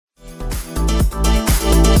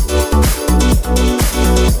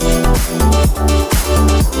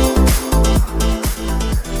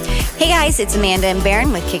guys, it's Amanda and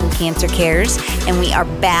Baron with Kicking Cancer Cares, and we are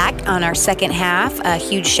back on our second half. A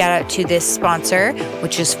huge shout out to this sponsor,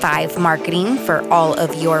 which is Five Marketing, for all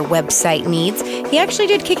of your website needs. He actually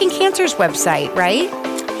did Kicking Cancer's website, right?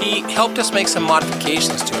 He helped us make some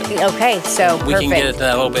modifications to it. Okay, so we perfect. can get it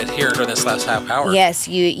a little bit here during this last half hour. Yes,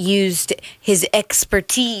 you used his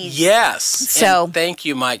expertise. Yes. So and thank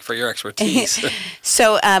you, Mike, for your expertise.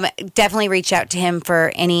 So definitely reach out to him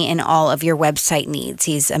for any and all of your website needs.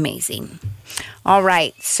 He's amazing. All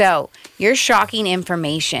right, so your shocking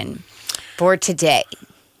information for today.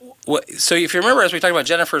 Well, so if you remember, as we talked about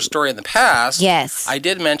Jennifer's story in the past, yes, I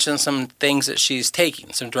did mention some things that she's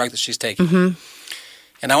taking, some drugs that she's taking. Mm-hmm.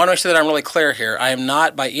 And I want to make sure that I'm really clear here. I am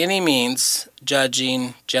not by any means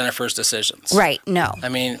judging Jennifer's decisions. Right, no. I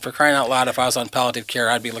mean, for crying out loud, if I was on palliative care,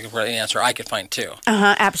 I'd be looking for any answer I could find too.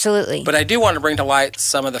 Absolutely. But I do want to bring to light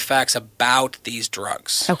some of the facts about these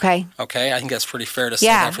drugs. Okay. Okay, I think that's pretty fair to say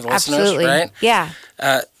that for the absolutely. listeners, right? Yeah.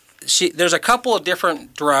 There's a couple of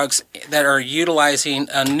different drugs that are utilizing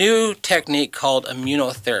a new technique called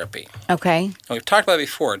immunotherapy. Okay. And we've talked about it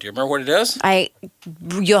before. Do you remember what it is?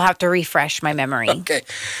 You'll have to refresh my memory. Okay.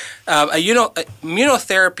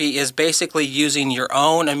 Immunotherapy is basically using your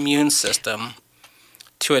own immune system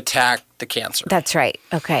to attack the cancer. That's right.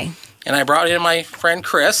 Okay. And I brought in my friend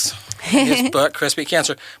Chris, his book, Chris Beat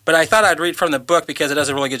Cancer. But I thought I'd read from the book because it does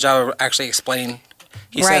a really good job of actually explaining.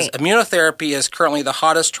 He says, immunotherapy is currently the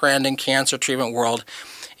hottest trend in cancer treatment world.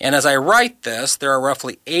 And as I write this, there are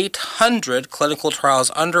roughly 800 clinical trials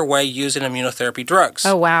underway using immunotherapy drugs.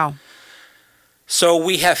 Oh, wow. So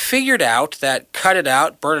we have figured out that cut it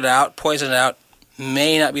out, burn it out, poison it out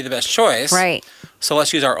may not be the best choice. Right. So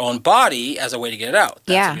let's use our own body as a way to get it out.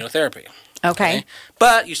 That's immunotherapy. Okay.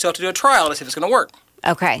 But you still have to do a trial to see if it's going to work.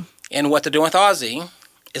 Okay. And what they're doing with Ozzy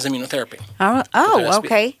is immunotherapy.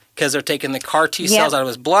 Okay. Because they're taking the CAR T cells out of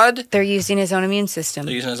his blood. They're using his own immune system.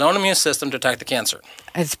 They're using his own immune system to attack the cancer.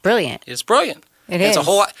 It's brilliant. It's brilliant. It's a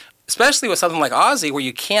whole lot, especially with something like Ozzy where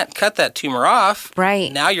you can't cut that tumor off.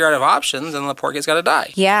 Right. Now you're out of options and the poor kid's got to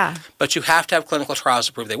die. Yeah. But you have to have clinical trials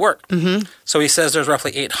to prove they work. Mm-hmm. So he says there's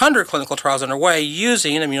roughly 800 clinical trials underway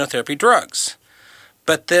using immunotherapy drugs.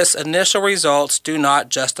 But this initial results do not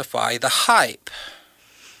justify the hype.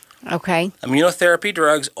 Okay. Immunotherapy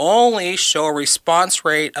drugs only show a response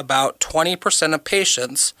rate about 20% of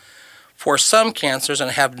patients for some cancers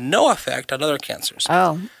and have no effect on other cancers.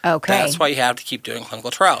 Oh, okay. That's why you have to keep doing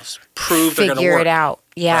clinical trials. Prove they're going to work. Figure it out.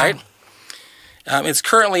 Yeah. Right? It's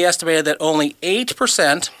currently estimated that only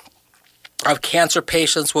 8% of cancer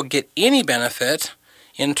patients will get any benefit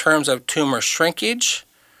in terms of tumor shrinkage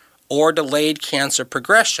or delayed cancer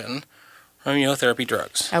progression from immunotherapy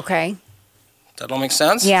drugs. Okay. Does that all make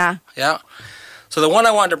sense? Yeah. Yeah. So the one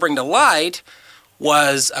I wanted to bring to light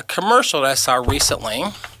was a commercial that I saw recently,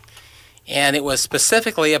 and it was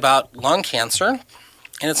specifically about lung cancer.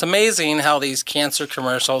 And it's amazing how these cancer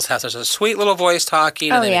commercials have such a sweet little voice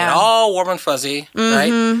talking, and they make it all warm and fuzzy,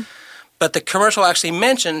 right? But the commercial actually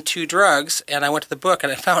mentioned two drugs, and I went to the book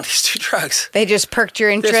and I found these two drugs. They just perked your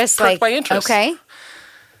interest? Just perked my interest. Okay.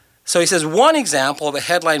 So he says, one example of a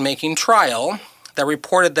headline-making trial that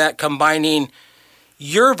reported that combining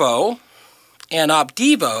Yervo and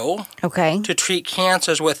Opdivo to treat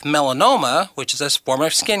cancers with melanoma, which is a form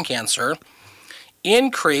of skin cancer,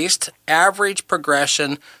 increased average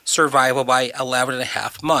progression survival by 11 and a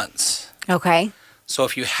half months. Okay. So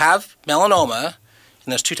if you have melanoma,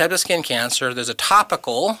 and there's two types of skin cancer, there's a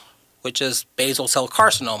topical, which is basal cell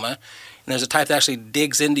carcinoma, and there's a type that actually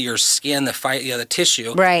digs into your skin, the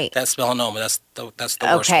tissue. Right. That's melanoma. That's the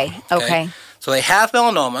worst one. Okay. So they have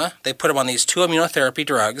melanoma. They put them on these two immunotherapy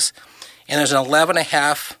drugs, and there's an 11 and a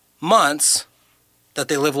half months that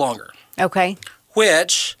they live longer. Okay.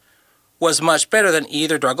 Which was much better than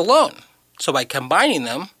either drug alone. So by combining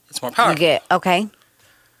them, it's more powerful. Okay.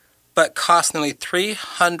 But costs nearly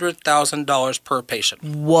 $300,000 per patient.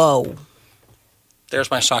 Whoa.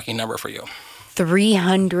 There's my shocking number for you.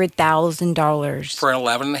 $300,000. For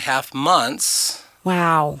 11 and a half months.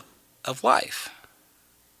 Wow. Of life.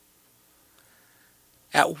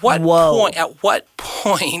 At what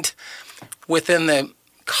point within the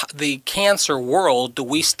cancer world do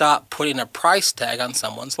we stop putting a price tag on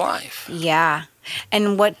someone's life? Yeah.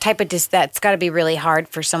 And what type of that's got to be really hard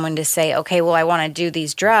for someone to say, okay, well, I want to do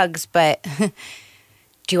these drugs, but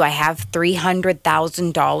do I have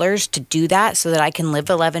 $300,000 to do that so that I can live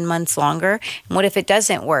 11 months longer? And what if it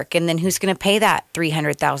doesn't work? And then who's going to pay that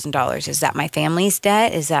 $300,000? Is that my family's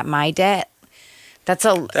debt? Is that my debt? That's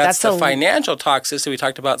the financial toxicity we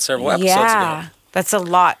talked about several episodes ago. Yeah, that's a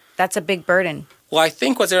lot. That's a big burden. Well, I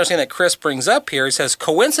think what's interesting that Chris brings up here, he says,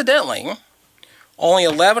 coincidentally, only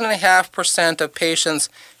 11.5% of patients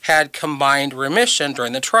had combined remission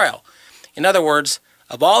during the trial. In other words,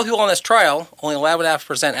 of all people on this trial, only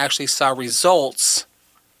 11.5% actually saw results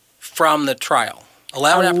from the trial.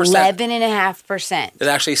 11.5%. 11.5%. That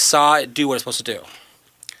actually saw it do what it's supposed to do.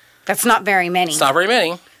 That's not very many. It's not very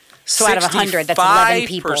many. So out of 100, that's 11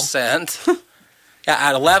 people. 65%. Yeah,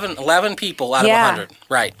 at 11 people out of 100.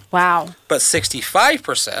 Right. Wow. But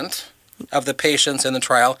 65% of the patients in the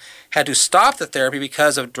trial had to stop the therapy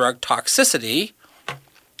because of drug toxicity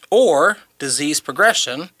or disease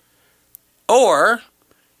progression or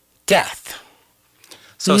death.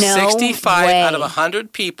 So 65 out of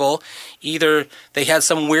 100 people, either they had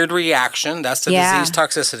some weird reaction, that's the disease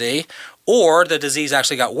toxicity, or the disease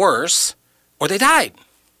actually got worse, or they died.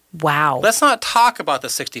 Wow. Let's not talk about the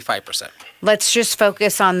 65%. Let's just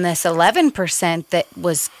focus on this 11% that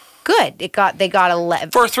was good. They got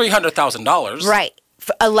 11 for $300,000. Right.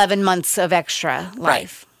 For 11 months of extra life.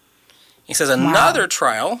 Right. He says another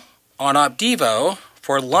trial on Opdivo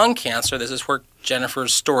for lung cancer. This is where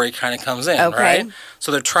Jennifer's story kind of comes in, right?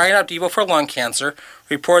 So they're trying Opdivo for lung cancer.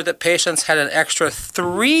 Reported that patients had an extra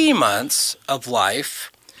 3 months of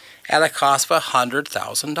life at a cost of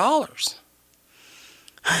 $100,000.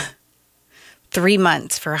 3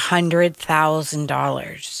 months for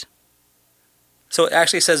 $100,000. So it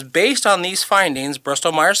actually says, based on these findings,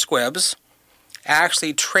 Bristol Myers Squibb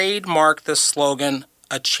actually trademarked the slogan,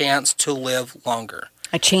 "A chance to live longer."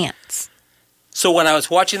 A chance. So when I was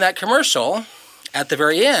watching that commercial, at the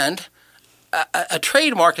very end, a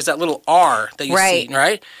trademark is that little R that you see,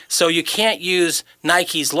 right? So you can't use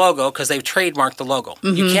Nike's logo because they've trademarked the logo.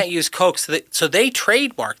 Mm-hmm. You can't use Coke. So they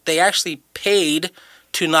trademarked. They actually paid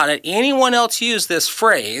to not let anyone else use this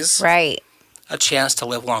phrase. Right. A chance to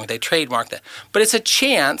live longer. They trademarked that. But it's a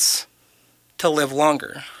chance to live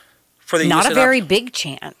longer. For the not a very big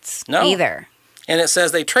chance either. And it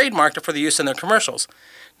says they trademarked it for the use in their commercials.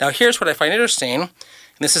 Now, here's what I find interesting. And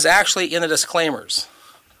this is actually in the disclaimers.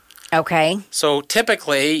 Okay. So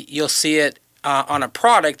typically, you'll see it on a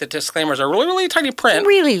product. The disclaimers are really, really tiny print.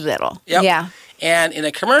 Really little. Yep. Yeah. And in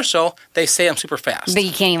a commercial, they say them super fast. But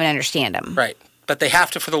you can't even understand them. Right. But they have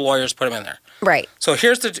to, for the lawyers, put them in there. Right. So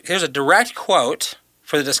here's a direct quote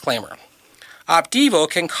for the disclaimer. Opdivo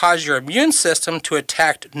can cause your immune system to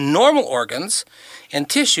attack normal organs and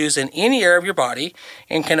tissues in any area of your body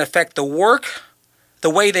and can affect the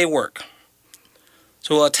way they work.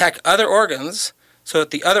 So it will attack other organs so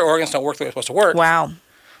that the other organs don't work the way they're supposed to work. Wow.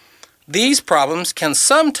 These problems can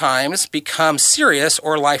sometimes become serious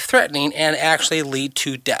or life-threatening and actually lead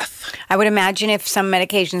to death. I would imagine if some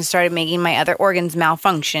medications started making my other organs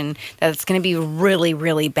malfunction, that it's going to be really,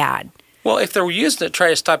 really bad. Well, if they're using it to try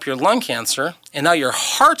to stop your lung cancer, and now your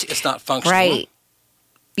heart is not functioning. Right.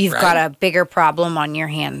 You've got a bigger problem on your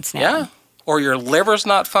hands now. Yeah. Or your liver's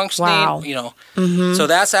not functioning. Wow. You know. Mm-hmm. So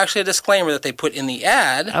that's actually a disclaimer that they put in the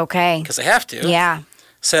ad. Okay. Because they have to. Yeah.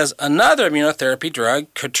 Says another immunotherapy drug,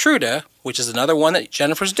 Keytruda, which is another one that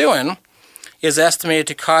Jennifer's doing, is estimated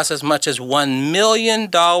to cost as much as $1 million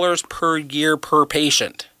per year per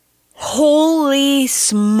patient. Holy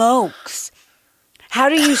smokes. How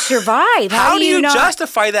do you survive? How do you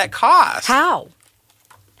justify that cost? How?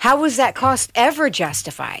 How was that cost ever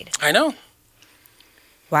justified? I know.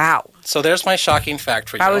 Wow. So there's my shocking fact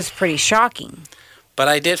for you. That was pretty shocking. But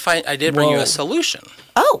I did bring you a solution.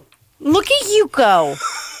 Oh, look at you go.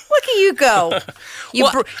 Look at you go.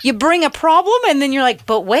 You bring a problem and then you're like,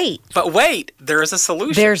 but wait. But wait, there is a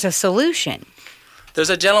solution. There's a solution. There's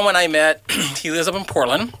a gentleman I met. He lives up in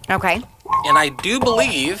Portland. Okay. And I do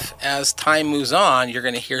believe as time moves on, you're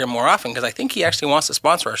going to hear him more often because I think he actually wants to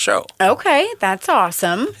sponsor our show. Okay, that's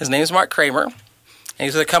awesome. His name is Mark Kramer, and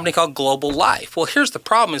he's with a company called Global Life. Well, here's the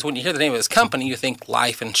problem is when you hear the name of his company, you think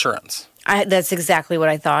life insurance. That's exactly what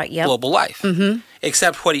I thought, yep. Global Life. Mm-hmm.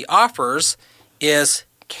 Except what he offers is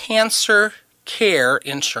cancer care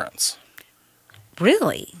insurance.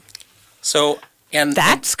 Really? So, and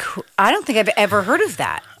that's cool. I don't think I've ever heard of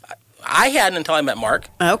that. I hadn't until I met Mark.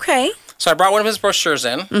 Okay. So I brought one of his brochures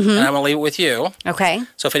in, and I'm going to leave it with you. Okay.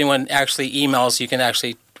 So if anyone actually emails, you can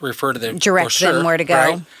actually refer to the direct brochure, them where to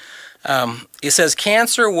go. Right? It says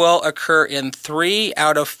cancer will occur in 3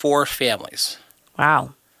 out of 4 families.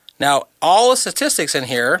 Wow. Now, all the statistics in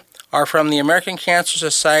here are from the American Cancer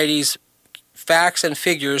Society's facts and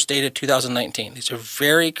figures dated 2019. These are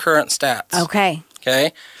very current stats. Okay.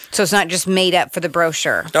 Okay. So it's not just made up for the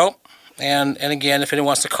brochure. Nope. And again, if anyone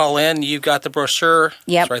wants to call in, you've got the brochure.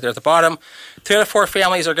 Yep. It's right there at the bottom. 3 out of 4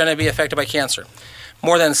 families are going to be affected by cancer.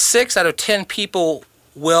 More than 6 out of 10 people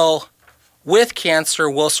will with cancer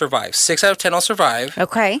will survive. 6 out of 10 will survive.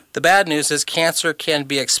 Okay. The bad news is cancer can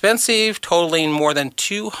be expensive, totaling more than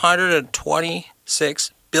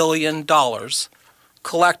 $226 billion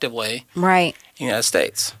collectively in the United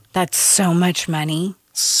States. That's so much money.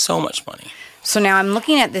 So much money. So now I'm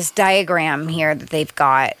looking at this diagram here that they've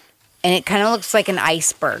got, and it kind of looks like an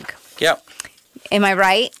iceberg. Yep. Am I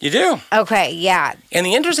right? You do. Okay, yeah. And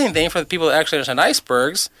the interesting thing for the people that actually understand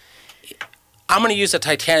icebergs, I'm going to use the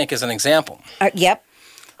Titanic as an example. Yep.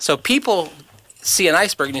 So people see an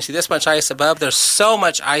iceberg and you see this much ice above. There's so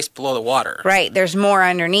much ice below the water. Right. There's more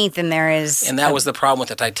underneath than there is. And that was the problem with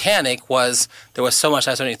the Titanic, was there was so much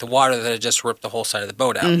ice underneath the water that it just ripped the whole side of the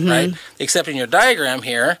boat out, right? Except in your diagram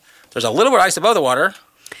here, there's a little bit of ice above the water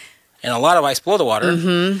and a lot of ice below the water.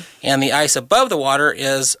 And the ice above the water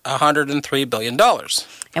is $103 billion.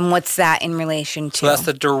 And what's that in relation to? So that's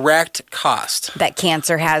the direct cost that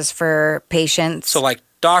cancer has for patients. So like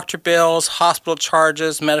doctor bills, hospital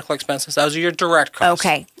charges, medical expenses, those are your direct costs.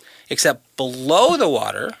 Okay. Except below the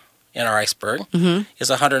water in our iceberg is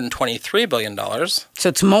 $123 billion. So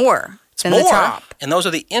it's more than the top. And those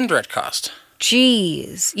are the indirect costs.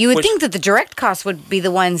 Jeez. You would think that the direct costs would be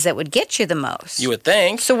the ones that would get you the most. You would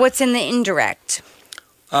think. So what's in the indirect?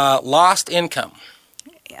 Lost income.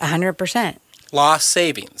 100%. Lost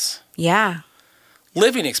savings. Yeah.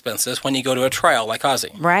 Living expenses when you go to a trial like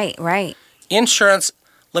Ozzy. Right. Insurance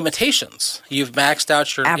limitations. You've maxed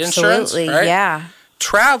out your insurance. Absolutely, right? yeah.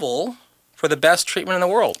 Travel for the best treatment in the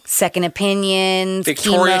world. Second opinions,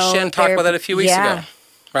 Victoria Shin talked about that a few weeks ago,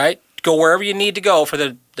 right? Go wherever you need to go for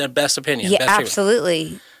the best opinion. Yeah, best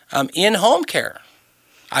absolutely. In-home care.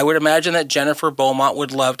 I would imagine that Jennifer Beaumont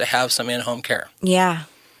would love to have some in-home care. Yeah.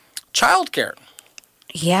 Child care.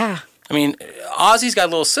 Yeah. I mean, Ozzy's got a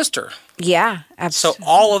little sister. Yeah, absolutely. So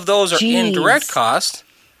all of those are indirect costs,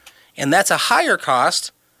 and that's a higher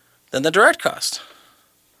cost than the direct cost.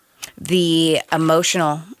 The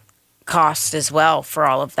emotional cost as well for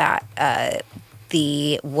all of that.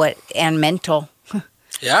 And mental.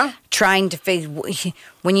 Yeah. Trying to figure,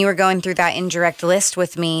 when you were going through that indirect list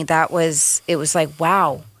with me, it was like,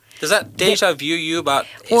 wow. Does that deja vu you about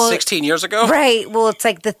 16 years ago? Right. Well, it's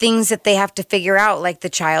like the things that they have to figure out, like the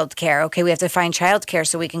child care. Okay, we have to find child care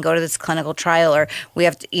so we can go to this clinical trial, or we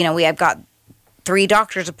have to, we have got 3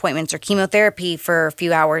 doctor's appointments or chemotherapy for a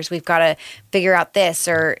few hours. We've got to figure out this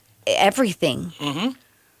or everything.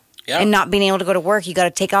 Yeah. And not being able to go to work. You got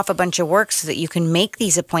to take off a bunch of work so that you can make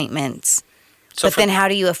these appointments. So but then how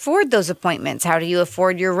do you afford those appointments? How do you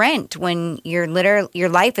afford your rent when your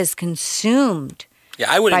life is consumed? Yeah,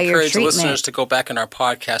 I would encourage the listeners to go back in our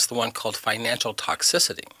podcast, the one called Financial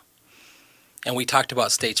Toxicity. And we talked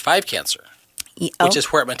about stage 5 cancer, which is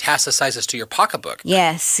where it metastasizes to your pocketbook.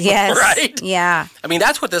 Yes. Right? Yeah. I mean,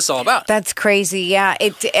 that's what this is all about. That's crazy. Yeah.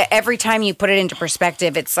 Every time you put it into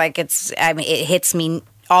perspective, it hits me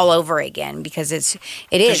all over again because it is.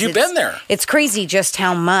 Because you've been there. It's crazy just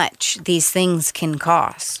how much these things can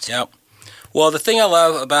cost. Yep. Well, the thing I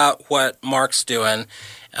love about what Mark's doing,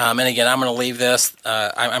 and again, I'm going to leave this.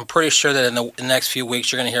 I'm pretty sure that in the next few weeks,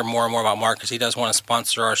 you're going to hear more and more about Mark because he does want to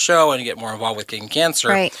sponsor our show and get more involved with Kicking Cancer.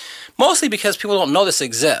 Right. Mostly because people don't know this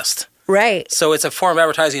exists. Right. So it's a form of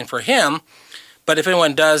advertising for him. But if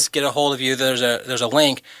anyone does get a hold of you, there's a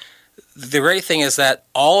link. The great thing is that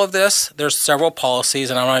all of this, there's several policies,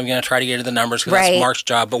 and I'm not even going to try to get into the numbers because that's Mark's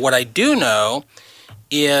job. But what I do know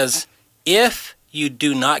is if you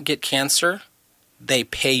do not get cancer, they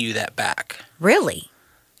pay you that back. Really?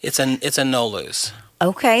 It's a no-lose.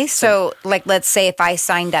 Okay. So, let's say if I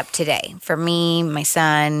signed up today for me, my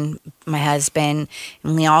son, my husband,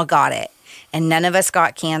 and we all got it, and none of us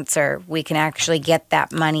got cancer, we can actually get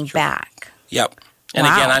that money back. Yep. And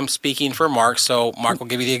again, I'm speaking for Mark, so Mark will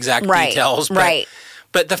give you the exact details.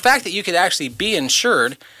 But the fact that you could actually be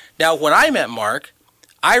insured. Now, when I met Mark,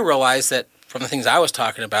 I realized that from the things I was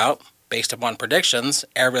talking about, based upon predictions,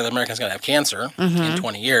 every other American is going to have cancer in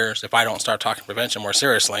 20 years if I don't start talking prevention more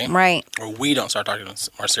seriously. Right. Or we don't start talking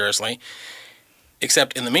more seriously.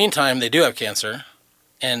 Except in the meantime, they do have cancer.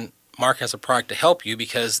 And Mark has a product to help you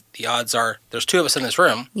because the odds are there's 2 of us in this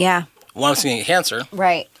room. Yeah. One of us is going to get cancer.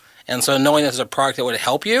 Right. And so knowing there's a product that would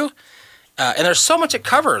help you, and there's so much it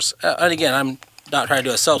covers. And again, I'm not trying to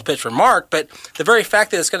do a sales pitch for Mark, but the very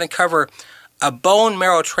fact that it's going to cover a bone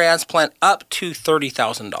marrow transplant up to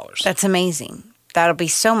 $30,000. That's amazing. That'll be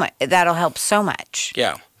so much. That'll help so much.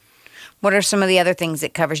 Yeah. What are some of the other things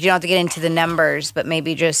it covers? You don't have to get into the numbers, but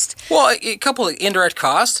maybe just... Well, a couple of indirect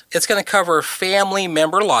costs. It's going to cover family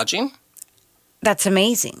member lodging. That's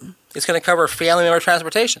amazing. It's going to cover family member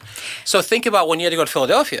transportation. So think about when you had to go to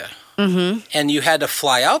Philadelphia. and you had to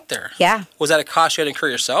fly out there. Yeah. Was that a cost you had to incur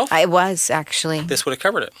yourself? I was, actually. This would have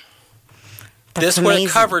covered it. That's this would amazing.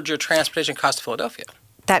 have covered your transportation cost to Philadelphia.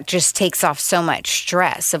 That just takes off so much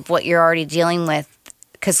stress of what you're already dealing with.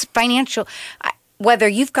 Because whether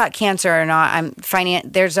you've got cancer or not,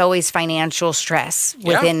 there's always financial stress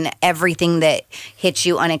within everything that hits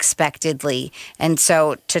you unexpectedly. And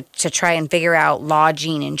so to try and figure out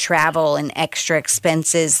lodging and travel and extra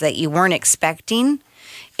expenses that you weren't expecting,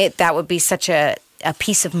 that would be such a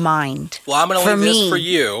peace of mind. Well, I'm going to leave this for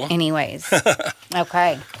you. Anyways.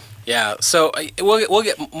 Okay. Yeah, so we'll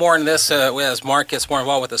get more into this as Mark gets more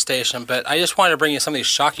involved with the station, but I just wanted to bring you some of these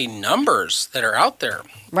shocking numbers that are out there.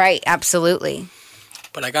 Right, absolutely.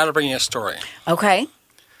 But I got to bring you a story. Okay.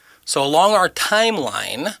 So along our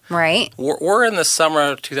timeline, right, we're in the summer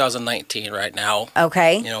of 2019 right now.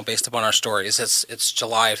 Okay. Based upon our stories, it's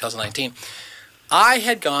July of 2019. I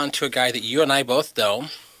had gone to a guy that you and I both know,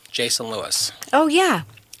 Jason Lewis. Oh, yeah.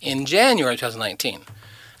 In January of 2019.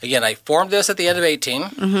 Again, I formed this at the end of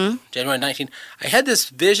 18, January 19. I had this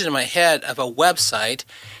vision in my head of a website,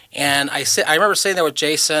 and I remember sitting there with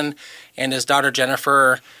Jason and his daughter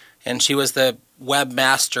Jennifer, and she was the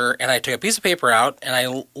webmaster, and I took a piece of paper out, and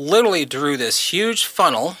I literally drew this huge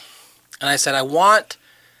funnel, and I said, I want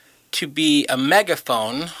to be a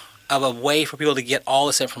megaphone of a way for people to get all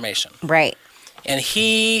this information. Right. And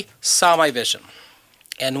he saw my vision.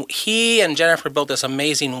 And he and Jennifer built this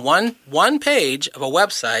amazing one page of a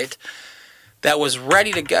website that was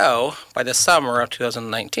ready to go by the summer of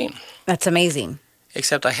 2019. That's amazing.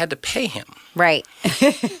 Except I had to pay him. Right.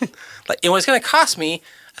 It was going to cost me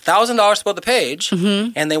 $1,000 to build the page,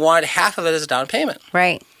 and they wanted half of it as a down payment.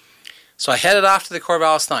 Right. So I headed off to the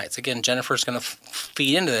Corvallis Nights. Again, Jennifer's going to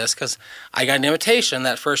feed into this because I got an invitation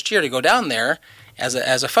that first year to go down there as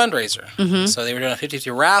a fundraiser. So they were doing a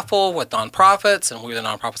 50-50 raffle with nonprofits, and we were the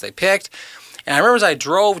nonprofits they picked. And I remember as I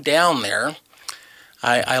drove down there,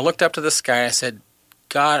 I looked up to the sky and I said,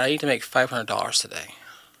 God, I need to make $500 today.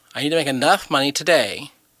 I need to make enough money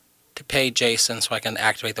today to pay Jason so I can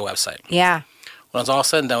activate the website. Yeah. When it was all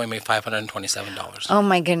said and done, we made $527. Oh,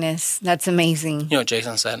 my goodness. That's amazing. You know what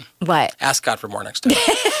Jason said? What? Ask God for more next time.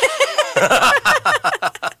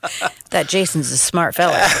 That Jason's a smart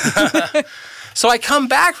fella. So I come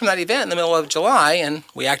back from that event in the middle of July, and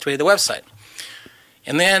we activated the website.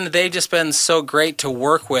 And then they've just been so great to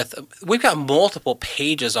work with. We've got multiple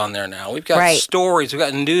pages on there now. We've got stories, we've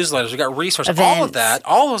got newsletters, we've got resources, all of that,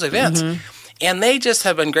 all those events. And they just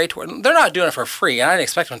have been great to work. They're not doing it for free, and I didn't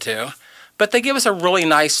expect them to. But they give us a really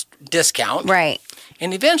nice discount. Right.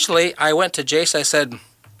 And eventually, I went to Jason. I said,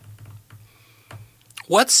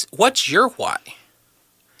 "What's your why?"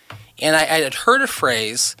 And I had heard a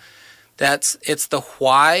phrase it's the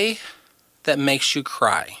why that makes you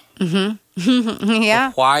cry. Yeah.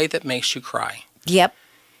 The why that makes you cry. Yep.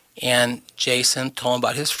 And Jason told him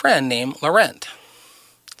about his friend named Laurent.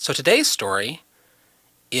 So today's story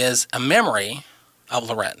is a memory of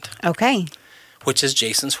Laurent. Okay. Which is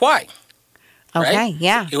Jason's why. Okay, right?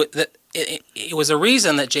 Yeah. It was a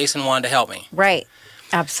reason that Jason wanted to help me. Right.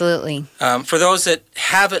 Absolutely. For those that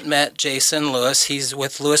haven't met Jason Lewis, he's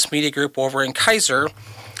with Lewis Media Group over in Kaiser.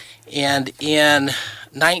 And in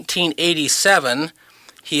 1987,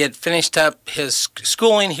 he had finished up his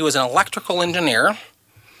schooling. He was an electrical engineer,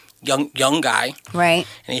 young guy. Right.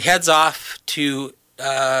 And he heads off to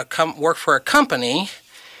come work for a company.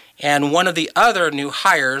 And one of the other new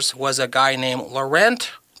hires was a guy named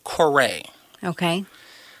Laurent Corre. Okay.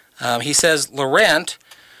 He says Laurent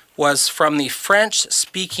was from the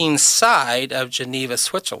French-speaking side of Geneva,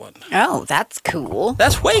 Switzerland. Oh, that's cool.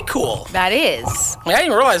 That's way cool. That is. I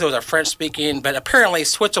didn't realize it was a French-speaking, but apparently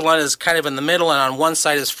Switzerland is kind of in the middle, and on one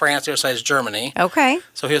side is France, the other side is Germany. Okay.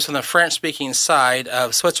 So he was from the French-speaking side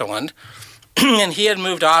of Switzerland, and he had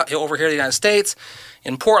moved over here to the United States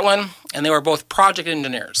in Portland, and they were both project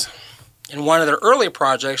engineers. And one of their early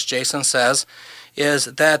projects, Jason says, is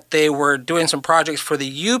that they were doing some projects for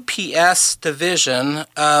the UPS division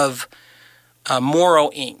of Morrow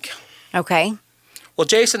Inc. Okay. Well,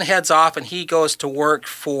 Jason heads off and he goes to work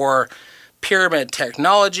for Pyramid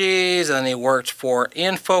Technologies, and then he worked for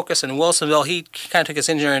InFocus in Wilsonville. He kind of took his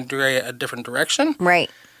engineering degree a different direction.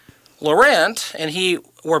 Right. Laurent and he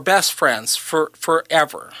were best friends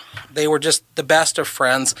forever. They were just the best of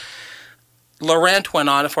friends. Laurent went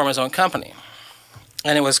on to form his own company.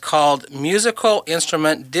 And it was called Musical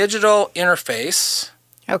Instrument Digital Interface.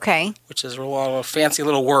 Okay. Which is a lot of fancy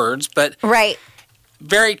little words, but right.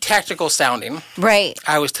 Very technical sounding. Right.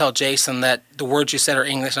 I always tell Jason that the words you said are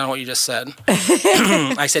English, not what you just said.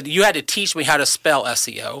 I said, you had to teach me how to spell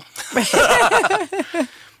SEO.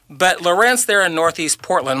 But Laurent's there in Northeast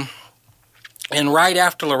Portland, And right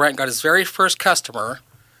after Laurent got his very first customer,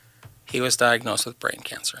 he was diagnosed with brain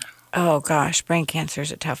cancer. Oh, gosh. Brain cancer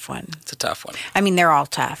is a tough one. It's a tough one. I mean, they're all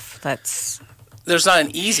tough. There's not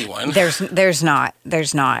an easy one. There's not.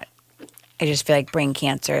 I just feel like brain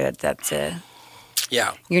cancer, that's a...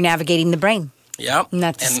 Yeah. You're navigating the brain. Yeah.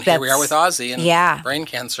 And here we are with Ozzy and brain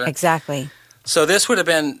cancer. Exactly. So this would have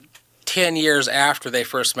been 10 years after they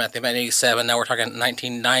first met. They met in 87. Now we're talking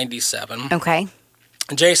 1997. Okay.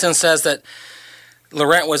 Jason says that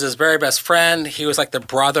Laurent was his very best friend. He was like the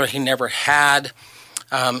brother he never had.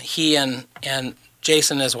 He and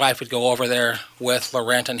Jason and his wife would go over there with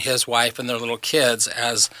Laurent and his wife and their little kids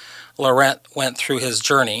as Laurent went through his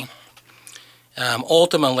journey.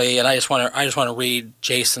 Ultimately, and I just want to read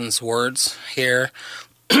Jason's words here.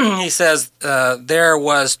 He says there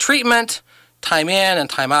was treatment, time in and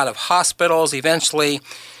time out of hospitals. Eventually,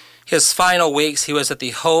 his final weeks, he was at the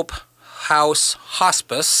Hope House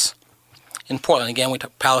Hospice in Portland. Again, we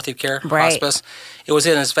took palliative care hospice. It was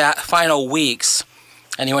in his final weeks,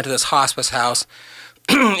 and he went to this hospice house.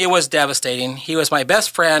 It was devastating. He was my best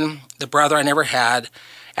friend, the brother I never had.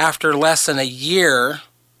 After less than a year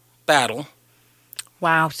battle.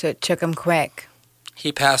 Wow, so it took him quick.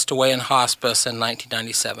 He passed away in hospice in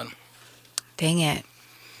 1997. Dang it.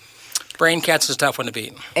 Brain cancer is a tough one to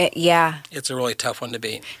beat. Yeah. It's a really tough one to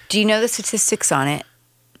beat. Do you know the statistics on it?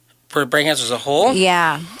 For brain cancer as a whole?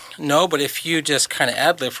 Yeah. No, but if you just kind of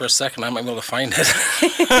ad-lib for a second, I might be able to find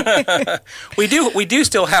it. We do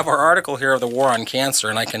still have our article here of the war on cancer,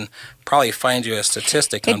 and I can probably find you a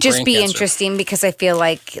statistic on brain cancer. It'd just be interesting because I feel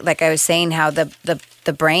like I was saying, how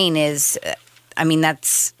the brain is... I mean,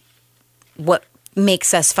 that's what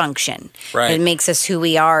makes us function. Right. It makes us who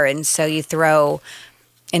we are. And so you throw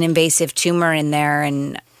an invasive tumor in there,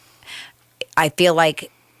 and I feel like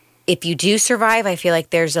if you do survive, I feel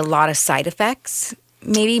like there's a lot of side effects,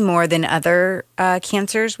 maybe more than other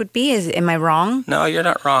cancers would be. Am I wrong? No, you're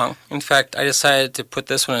not wrong. In fact, I decided to put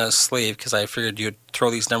this one in a sleeve because I figured you'd throw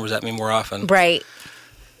these numbers at me more often. Right.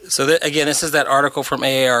 So, again, this is that article from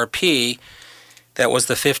AARP that was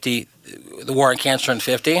the war on cancer in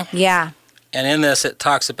 50. Yeah. And in this, it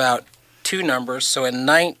talks about two numbers. So in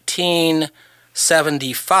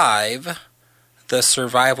 1975, the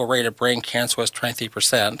survival rate of brain cancer was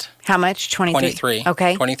 23%. How much? 23?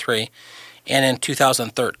 Okay. 23. And in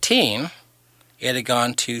 2013, it had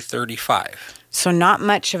gone to 35. So not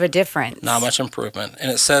much of a difference. Not much improvement.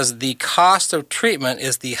 And it says the cost of treatment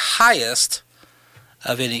is the highest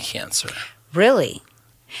of any cancer. Really?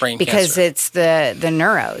 Brain because cancer. It's the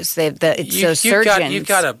neuros. It's those surgeons. You've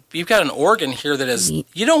got an organ here that is.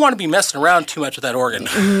 You don't want to be messing around too much with that organ.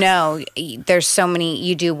 No, there's so many.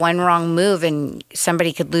 You do one wrong move, and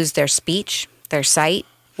somebody could lose their speech, their sight.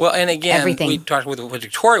 Well, and again, everything. We talked with when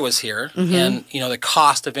Victoria was here, and the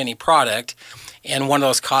cost of any product, and one of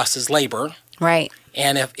those costs is labor. Right.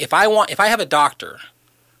 And if I have a doctor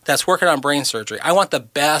that's working on brain surgery, I want the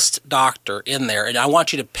best doctor in there, and I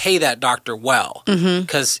want you to pay that doctor well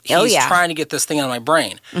because he's trying to get this thing out of my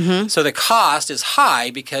brain. So the cost is high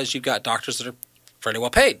because you've got doctors that are fairly well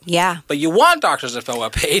paid. Yeah. But you want doctors that are well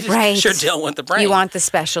paid because you're dealing with the brain. You want the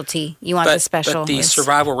specialty. You want the special. But the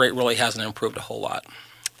survival rate really hasn't improved a whole lot.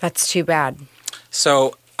 That's too bad.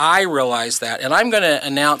 So I realized that, and I'm going to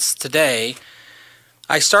announce today,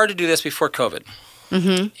 I started to do this before COVID.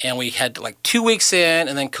 And we had like 2 weeks in,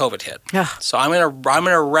 and then COVID hit. Ugh. So I'm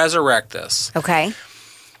gonna resurrect this. Okay.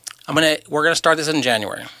 We're gonna start this in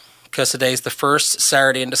January because today's the first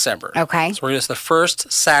Saturday in December. Okay. So we're gonna do this the first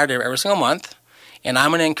Saturday of every single month, and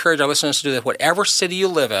I'm gonna encourage our listeners to do this. Whatever city you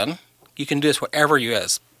live in, you can do this wherever you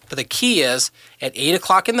is. But the key is at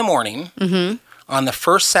 8:00 in the morning on the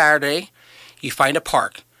first Saturday, you find a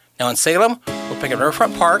park. Now in Salem, we'll pick a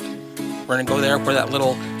riverfront park. We're going to go there where that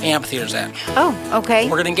little amphitheater's at. Oh, okay.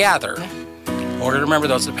 We're going to gather in order to remember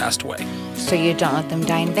those that passed away. So you don't let them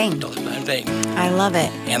die in vain. Don't let them die in vain. I love it.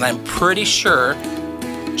 And I'm pretty sure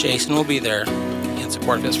Jason will be there in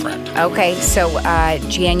support of his friend. Okay, so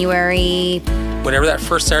January... Whatever that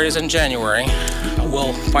first Saturday is in January,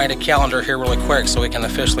 we'll find a calendar here really quick so we can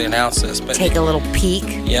officially announce this. But take a little peek.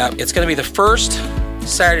 Yeah, it's going to be the first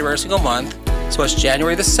Saturday of every single month. So it's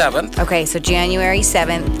January the 7th. Okay, so January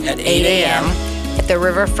 7th. At 8 a.m. At the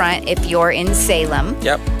riverfront if you're in Salem.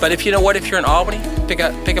 Yep. But if you know what, if you're in Albany, pick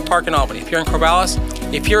a park in Albany. If you're in Corvallis,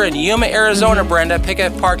 if you're in Yuma, Arizona, Brenda, pick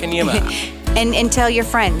a park in Yuma. and tell your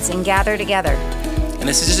friends and gather together. And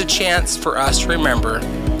this is just a chance for us to remember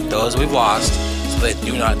those we've lost so they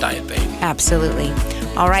do not die in vain. Absolutely.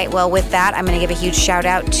 All right, well, with that, I'm going to give a huge shout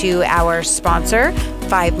out to our sponsor,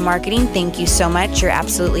 Five Marketing. Thank you so much. You're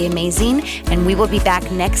absolutely amazing. And we will be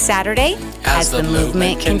back next Saturday as the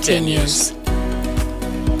movement continues.